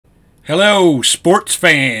Hello, sports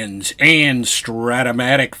fans and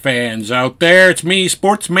Strat-O-Matic fans out there. It's me,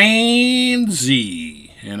 Sportsman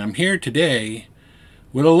Z, and I'm here today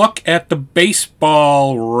with a look at the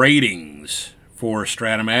baseball ratings for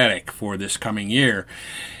Strat-O-Matic for this coming year.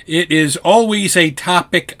 It is always a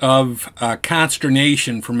topic of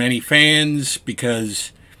consternation for many fans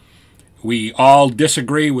because we all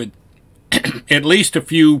disagree with at least a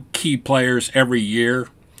few key players every year,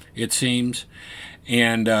 it seems.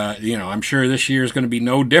 And, I'm sure this year is going to be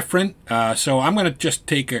no different. So I'm going to just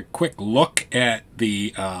take a quick look at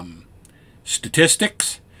the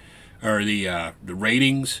statistics, or the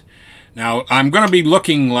ratings. Now, I'm going to be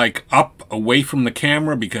looking like up away from the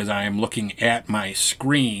camera because I am looking at my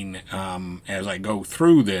screen as I go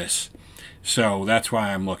through this. So that's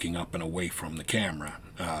why I'm looking up and away from the camera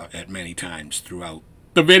at many times throughout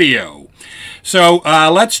the video. So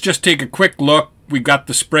let's just take a quick look. We've got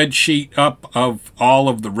the spreadsheet up of all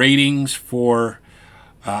of the ratings for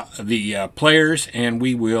the players, and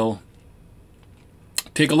we will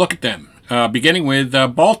take a look at them. Beginning with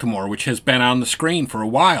Baltimore, which has been on the screen for a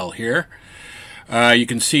while here. You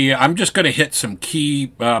can see I'm just going to hit some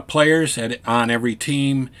key players on every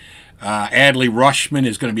team. Adley Rutschman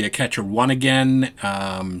is going to be a catcher 1 again.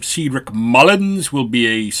 Cedric Mullins will be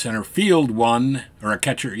a center field 1, or a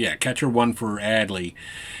catcher, catcher 1 for Adley,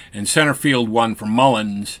 and center field 1 for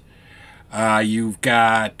Mullins. You've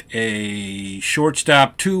got a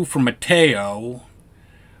shortstop 2 for Mateo.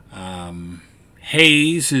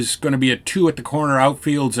 Hayes is going to be a 2 at the corner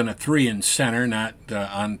outfields and a 3 in center, not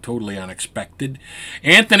totally unexpected.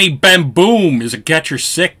 Anthony Bamboom is a catcher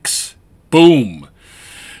 6. Boom.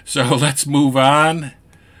 So let's move on,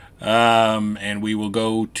 and we will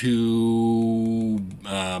go to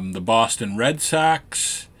the Boston Red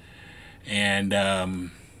Sox. And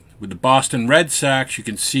with the Boston Red Sox, you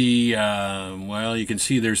can see, you can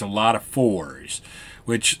see there's a lot of 4s,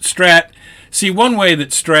 which one way that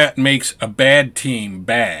Strat makes a bad team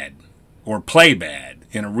bad, or play bad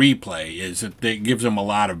in a replay, is that it gives them a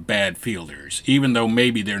lot of bad fielders, even though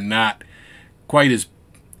maybe they're not quite as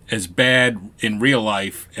bad in real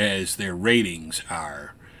life as their ratings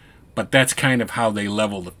are. But that's kind of how they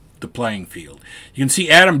level the playing field. You can see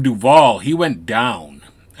Adam Duvall, he went down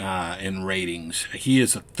in ratings. He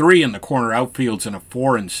is a 3 in the corner outfields and a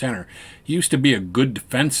 4 in center. He used to be a good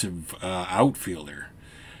defensive outfielder,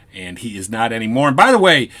 and he is not anymore. And by the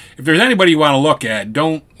way, if there's anybody you want to look at,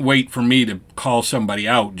 don't wait for me to call somebody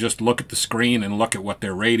out. Just look at the screen and look at what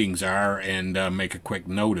their ratings are and make a quick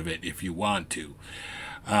note of it if you want to.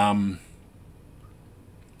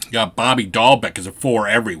 Got Bobby Dahlbeck as a 4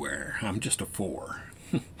 everywhere. I'm just a 4.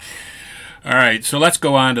 All right, so let's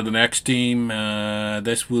go on to the next team.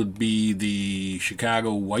 This would be the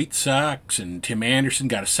Chicago White Sox, and Tim Anderson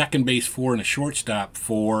got a second base 4 and a shortstop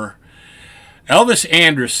 4. Elvis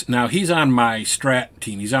Andrus, now he's on my Strat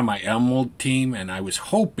team. He's on my Emerald team, and I was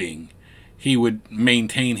hoping he would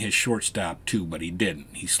maintain his shortstop too, but he didn't.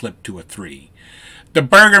 He slipped to a 3. The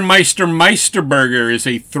Burgermeister Meisterberger is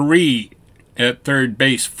a 3 at third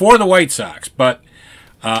base for the White Sox, but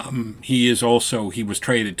he was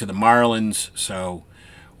traded to the Marlins, so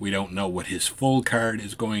we don't know what his full card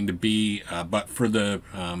is going to be. But for the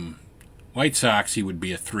White Sox, he would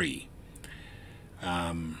be a 3.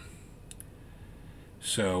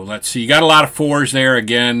 So let's see. You got a lot of 4s there.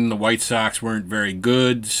 Again, the White Sox weren't very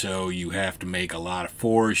good, so you have to make a lot of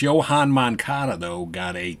 4s. Johan Moncada, though,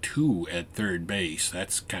 got a 2 at third base.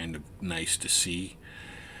 That's kind of nice to see.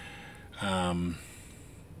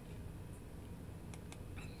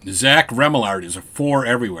 Zach Remillard is a 4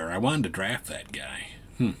 everywhere. I wanted to draft that guy.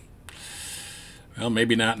 Well,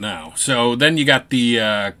 maybe not now. So then you got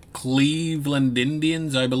the Cleveland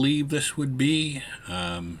Indians, I believe this would be.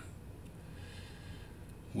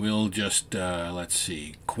 We'll just, let's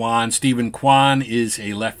see. Stephen Kwan is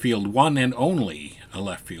a left field 1 and only a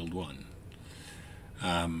left field 1.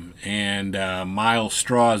 And Miles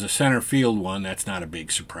Straw is a center field 1. That's not a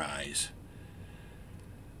big surprise.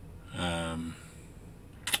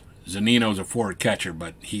 Zanino's a forward catcher,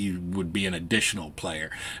 but he would be an additional player.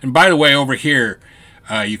 And by the way, over here,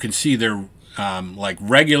 you can see they're like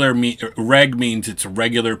regular reg means it's a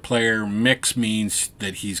regular player. Mix means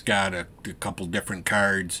that he's got a couple different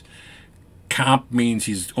cards. Comp means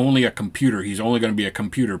he's only a computer. He's only going to be a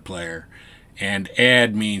computer player. And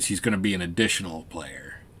add means he's going to be an additional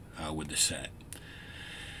player with the set.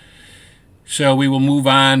 So we will move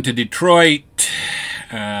on to Detroit.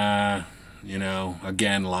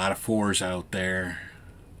 Again, a lot of 4s out there.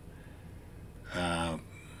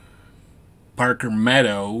 Parker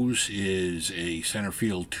Meadows is a center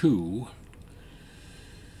field 2.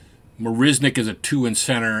 Marisnik is a 2 in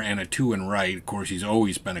center and a 2 in right. Of course, he's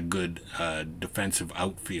always been a good defensive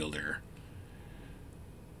outfielder.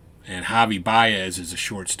 And Javi Baez is a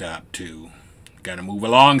shortstop, too. Got to move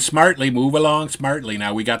along smartly, move along smartly.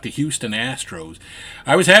 Now, we got the Houston Astros.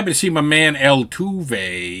 I was happy to see my man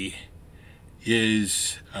Altuve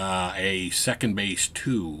is a second base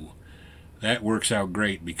 2. That works out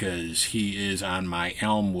great because he is on my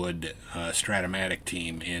Elmwood Strat-O-Matic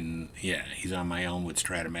team. Yeah, he's on my Elmwood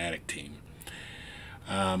Strat-O-Matic team.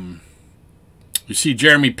 You see,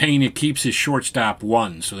 Jeremy Pena keeps his shortstop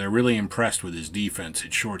 1, so they're really impressed with his defense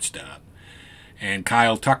at shortstop. And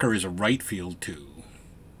Kyle Tucker is a right field 2.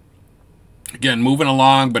 Again, moving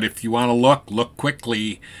along, but if you want to look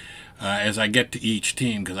quickly as I get to each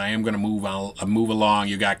team, because I am going to move along.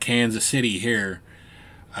 You got Kansas City here.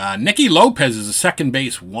 Nicky Lopez is a second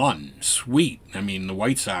base 1. Sweet. I mean, the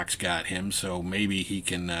White Sox got him, so maybe he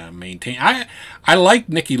can maintain. I like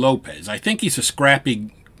Nicky Lopez. I think he's a scrappy,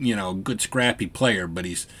 good scrappy player, but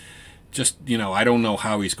he's just, I don't know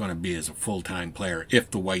how he's going to be as a full-time player if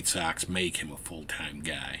the White Sox make him a full-time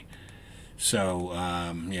guy. So,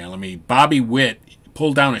 yeah, Bobby Witt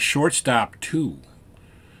pulled down a shortstop 2,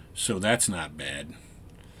 so that's not bad.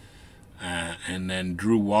 And then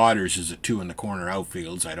Drew Waters is a 2 in the corner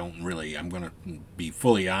outfields. I'm going to be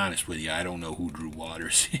fully honest with you. I don't know who Drew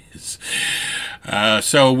Waters is.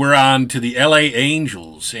 So we're on to the LA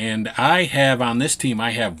Angels. And I have, on this team,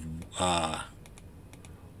 man,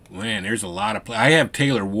 there's a lot of I have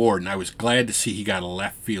Taylor Ward, and I was glad to see he got a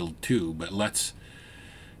left field too. But let's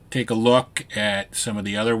take a look at some of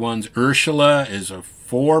the other ones. Ursula is a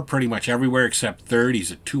 4 pretty much everywhere except third.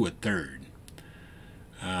 He's a 2 at third.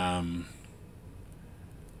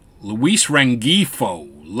 Luis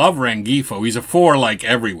Rengifo, love Rengifo. He's a 4 like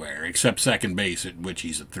everywhere except second base, at which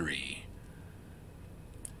he's a 3.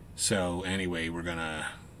 So anyway, we're gonna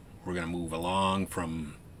move along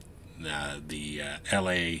from the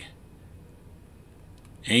LA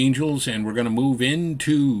Angels, and we're gonna move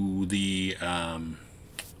into the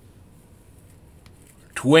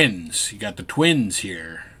Twins. You got the Twins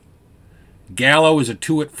here. Gallo is a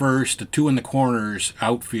 2 at first, a 2 in the corners,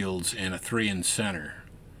 outfields, and a 3 in center.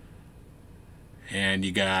 And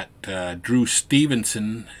you got Andrew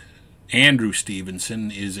Stevenson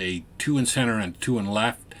is a 2 in center and a 2 in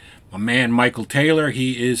left. My man Michael Taylor,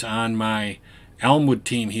 he is on my Elmwood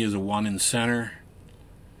team. He is a 1 in center.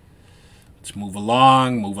 Let's move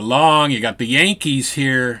along, move along. You got the Yankees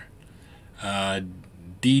here.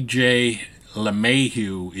 DJ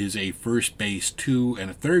LeMahieu is a first base 2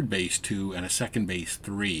 and a third base 2 and a second base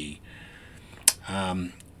 3.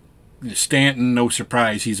 Stanton, no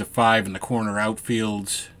surprise, he's a 5 in the corner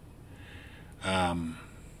outfields.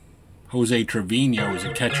 Jose Trevino is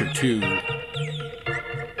a catcher 2.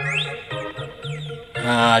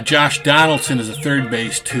 Josh Donaldson is a third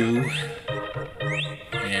base 2.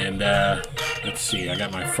 And let's see, I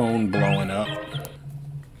got my phone blowing up.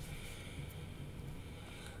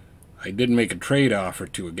 I did make a trade offer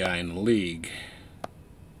to a guy in the league.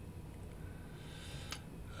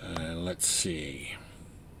 Let's see.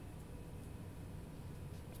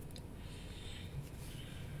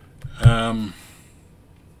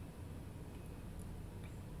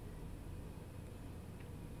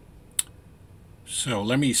 So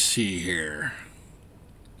let me see here.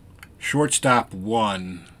 Shortstop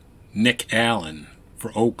 1, Nick Allen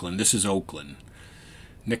for Oakland. This is Oakland.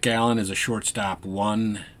 Nick Allen is a shortstop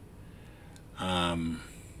 1.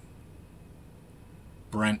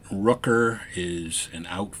 Brent Rooker is an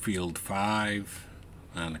outfield 5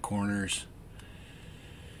 on the corners.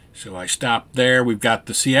 So I stopped there. We've got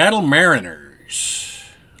the Seattle Mariners.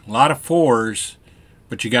 A lot of 4s,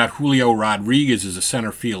 but you got Julio Rodriguez as a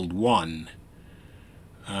center field 1.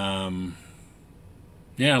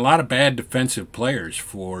 Yeah, a lot of bad defensive players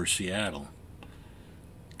for Seattle.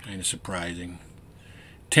 Kind of surprising.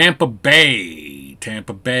 Tampa Bay,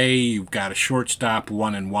 you've got a shortstop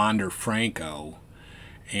 1 in Wander Franco.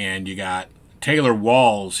 And you got Taylor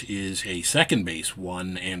Walls is a second base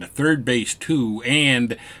 1 and a third base 2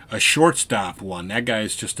 and a shortstop 1. That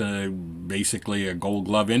guy's just basically a Gold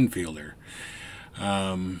Glove infielder.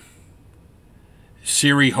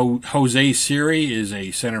 Jose Siri is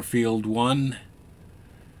a center field 1.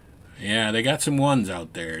 Yeah, they got some 1s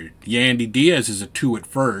out there. Yandy Diaz is a 2 at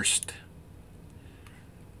first.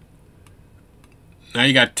 Now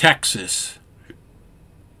you got Texas.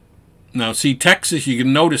 Now, see, Texas, you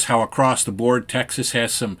can notice how across the board Texas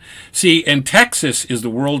has some... See, and Texas is the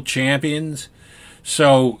world champions,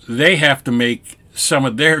 so they have to make some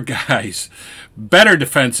of their guys better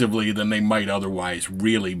defensively than they might otherwise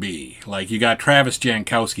really be. Like, you got Travis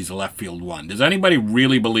Jankowski's a left field one. Does anybody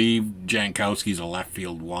really believe Jankowski's a left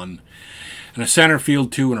field one? And a center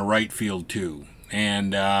field two and a right field two.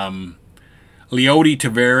 And Leody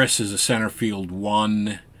Taveras is a center field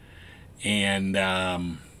one. And,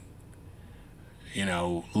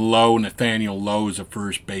 Nathaniel Lowe is a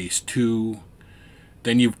first base two.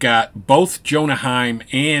 Then you've got both Jonah Heim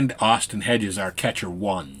and Austin Hedges are catcher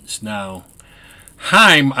ones. Now,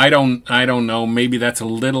 Heim, I don't know. Maybe that's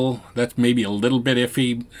maybe a little bit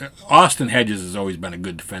iffy. Austin Hedges has always been a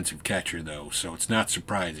good defensive catcher, though, so it's not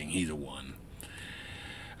surprising he's a one.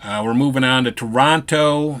 We're moving on to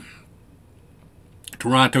Toronto.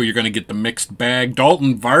 Toronto, you're going to get the mixed bag.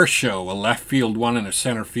 Dalton Varsho, a left field one and a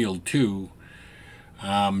center field two.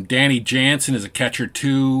 Danny Jansen is a catcher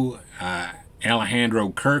two.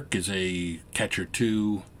 Alejandro Kirk is a catcher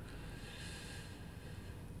two.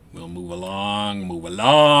 We'll move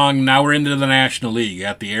along. Now we're into the National League. You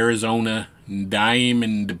got the Arizona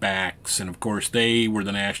Diamondbacks, and of course they were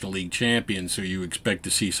the National League champions, so you expect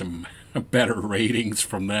to see some better ratings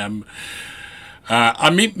from them.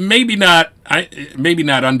 Maybe not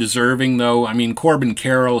undeserving though. I mean, Corbin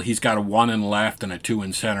Carroll, he's got a 1 in left and a 2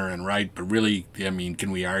 in center and right, but really, I mean,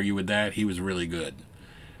 can we argue with that? He was really good.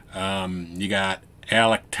 You got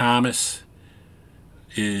Alec Thomas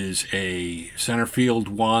is a center field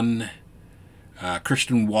one.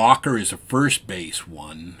 Christian Walker is a first base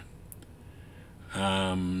one.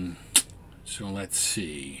 So let's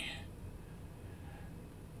see.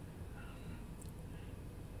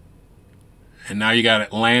 And now you got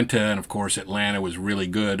Atlanta, and of course Atlanta was really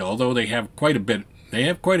good, although they have quite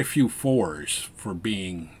a few fours for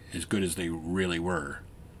being as good as they really were.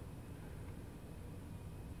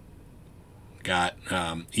 Got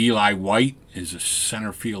Eli White is a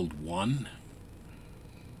center field one,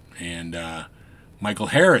 and Michael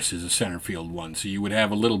Harris is a center field one. So you would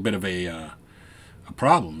have a little bit of a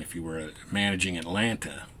problem if you were managing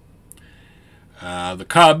Atlanta. The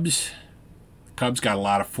Cubs got a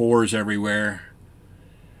lot of fours everywhere.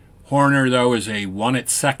 Horner, though, is a 1 at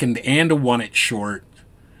second and a 1 at short.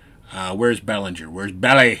 Where's Bellinger? Where's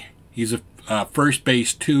Belly? He's a first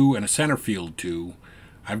base two and a center field two.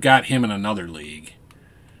 I've got him in another league,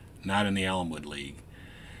 not in the Elmwood League.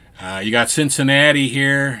 You got Cincinnati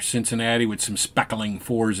here. Cincinnati with some speckling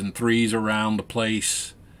 4s and 3s around the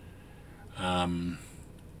place.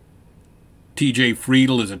 T.J.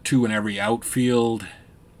 Friedel is a 2 in every outfield.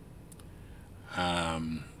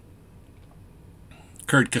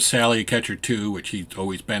 Kurt Casale, catcher 2, which he's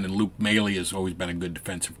always been, and Luke Maley has always been a good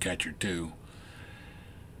defensive catcher too.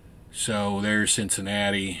 So there's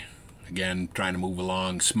Cincinnati. Again, trying to move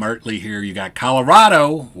along smartly here. You got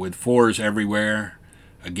Colorado with 4s everywhere.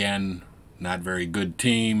 Again, not very good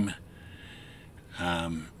team.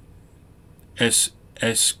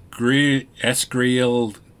 Escriel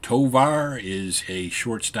Tovar is a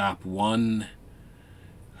shortstop 1.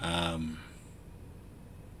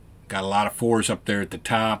 Got a lot of 4s up there at the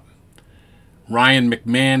top. Ryan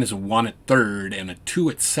McMahon is a 1 at third and a 2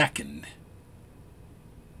 at second.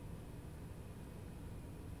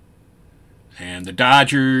 And the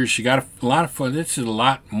Dodgers, you got a lot of fun. This is a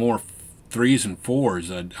lot more 3s and 4s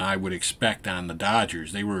than I would expect on the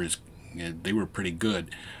Dodgers. They were pretty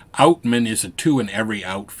good. Outman is a 2 in every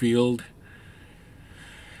outfield.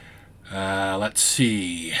 Let's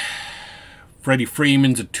see. Freddie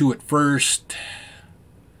Freeman's a 2 at first.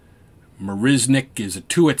 Marisnik is a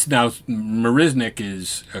 2 at... Now, Marisnik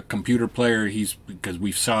is a computer player. Because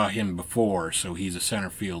we saw him before, so he's a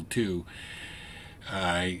center field too.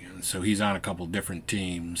 So he's on a couple different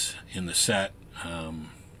teams in the set.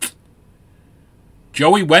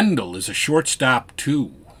 Joey Wendell is a shortstop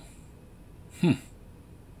 2.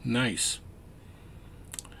 Nice.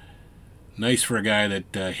 Nice for a guy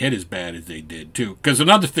that hit as bad as they did, too. Because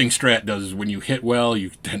another thing Strat does is when you hit well,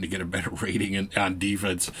 you tend to get a better rating on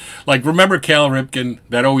defense. Like, remember Cal Ripken?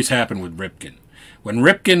 That always happened with Ripken. When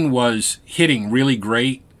Ripken was hitting really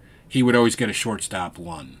great, he would always get a shortstop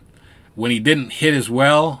 1. When he didn't hit as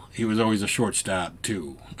well, he was always a shortstop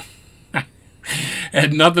 2.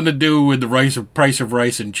 Had nothing to do with the price of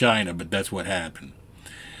rice in China, but that's what happened.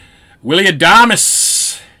 Willie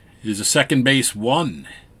Adames is a second base 1.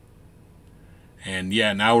 And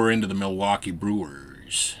yeah, now we're into the Milwaukee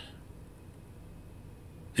Brewers.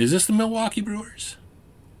 Is this the Milwaukee Brewers?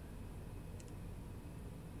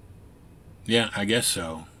 Yeah, I guess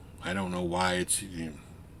so. I don't know why it's...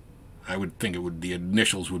 I would think it would, the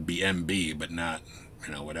initials would be MB, but not,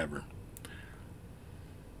 whatever.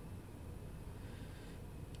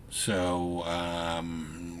 So,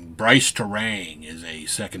 Bryce Terang is a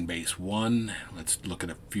second base 1. Let's look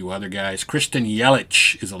at a few other guys. Christian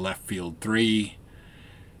Yelich is a left field 3.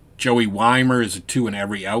 Joey Weimer is a 2 in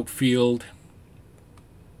every outfield.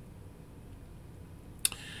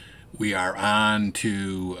 We are on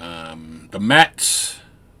to the Mets.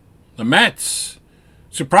 The Mets,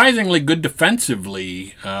 surprisingly good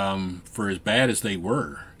defensively for as bad as they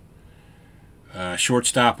were.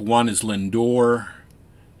 Shortstop 1 is Lindor.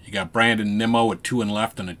 You got Brandon Nimmo at 2 in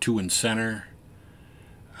left and a 2 in center.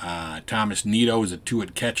 Thomas Nido is a 2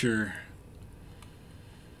 at catcher.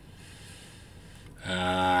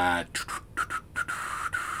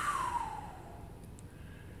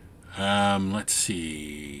 Let's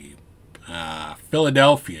see.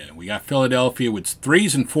 Philadelphia. We got Philadelphia with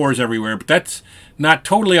 3s and 4s everywhere, but that's not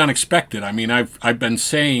totally unexpected. I mean, I've been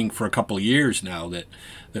saying for a couple of years now that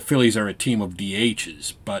the Phillies are a team of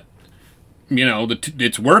DHs, but you know,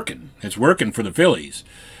 it's working. It's working for the Phillies.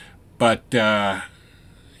 But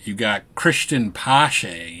you got Christian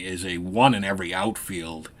Pache is a 1 in every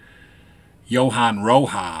outfield. Johan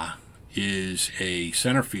Roja is a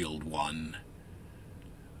center field 1.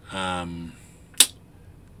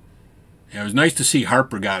 It was nice to see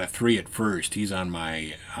Harper got a 3 at first. He's on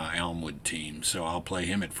my Elmwood team, so I'll play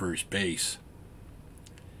him at first base.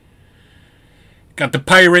 Got the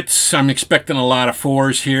Pirates. I'm expecting a lot of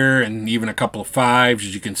 4s here and even a couple of 5s.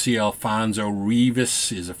 As you can see, Alfonso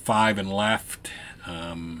Rivas is a 5 in left.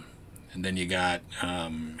 And then you got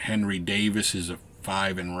Henry Davis is a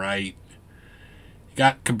 5 in right. You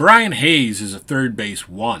got Cabrian Hayes is a third base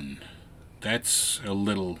 1. That's a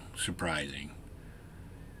little surprising,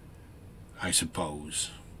 I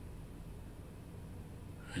suppose.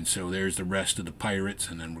 And so there's the rest of the Pirates,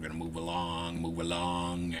 and then we're going to move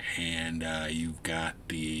along, and you've got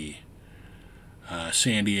the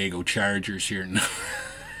San Diego Chargers here.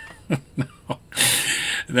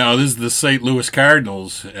 No, this is the St. Louis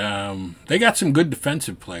Cardinals. They got some good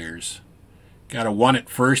defensive players. Got a 1 at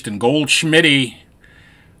first, and Goldschmidt,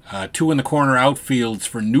 2 in the corner outfields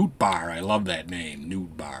for Nootbaar. I love that name,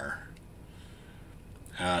 Nootbaar.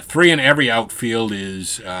 3 in every outfield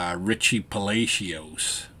is Richie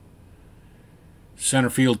Palacios.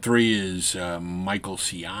 Center field 3 is Michael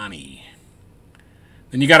Ciani.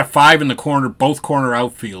 Then you got a 5 in the corner, both corner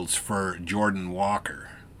outfields for Jordan Walker.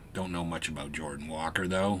 Don't know much about Jordan Walker,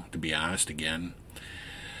 though, to be honest, again.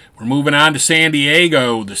 We're moving on to San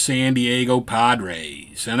Diego, the San Diego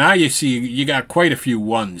Padres. And now you see you got quite a few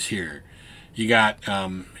 1s here. You got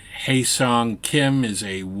Hae-Sung Kim is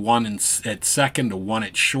a 1 at second, a 1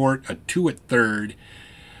 at short, a 2 at third.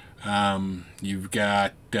 You've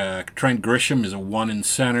got Trent Grisham is a 1 in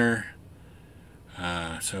center.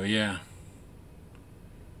 So, yeah.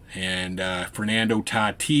 And Fernando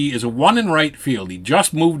Tatis is a 1 in right field. He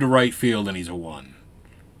just moved to right field, and he's a 1.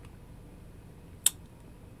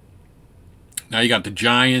 Now you got the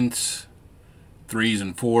Giants. 3s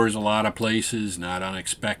and 4s a lot of places, not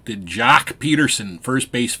unexpected. Jock Peterson,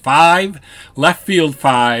 first base 5, left field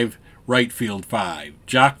 5, right field 5.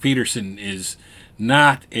 Jock Peterson is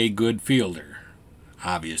not a good fielder,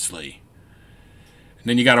 obviously. And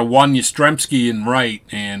then you got a 1 Yastrzemski in right,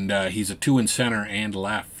 and he's a 2 in center and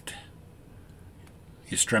left.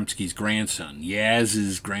 Yastrzemski's grandson,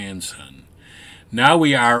 Yaz's grandson. Now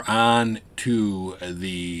we are on to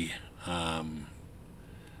the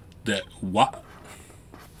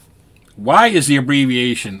why is the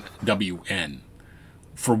abbreviation WN?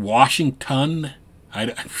 For Washington?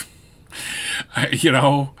 You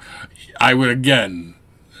know, I would again,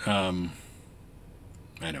 I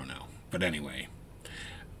don't know. But anyway.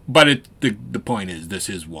 But the point is, this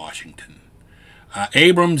is Washington.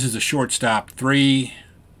 Abrams is a shortstop 3.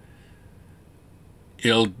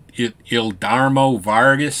 Ildarmo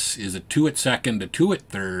Vargas is a 2 at second, a 2 at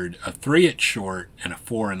third, a 3 at short, and a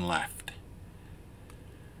 4 in left.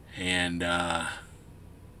 And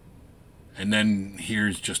then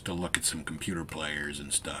here's just a look at some computer players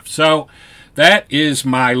and stuff. So that is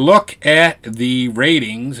my look at the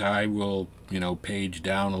ratings. I will, page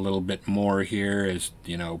down a little bit more here as,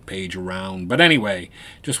 page around. But anyway,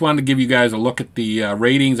 just wanted to give you guys a look at the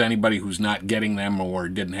ratings. Anybody who's not getting them or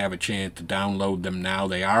didn't have a chance to download them now,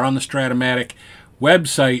 they are on the Strat-O-Matic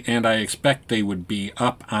website, and I expect they would be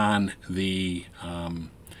up on the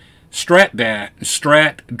Strat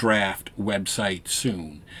Draft website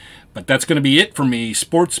soon. But that's going to be it for me.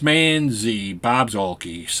 Sportsman Z, Bob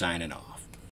Zolke, signing off.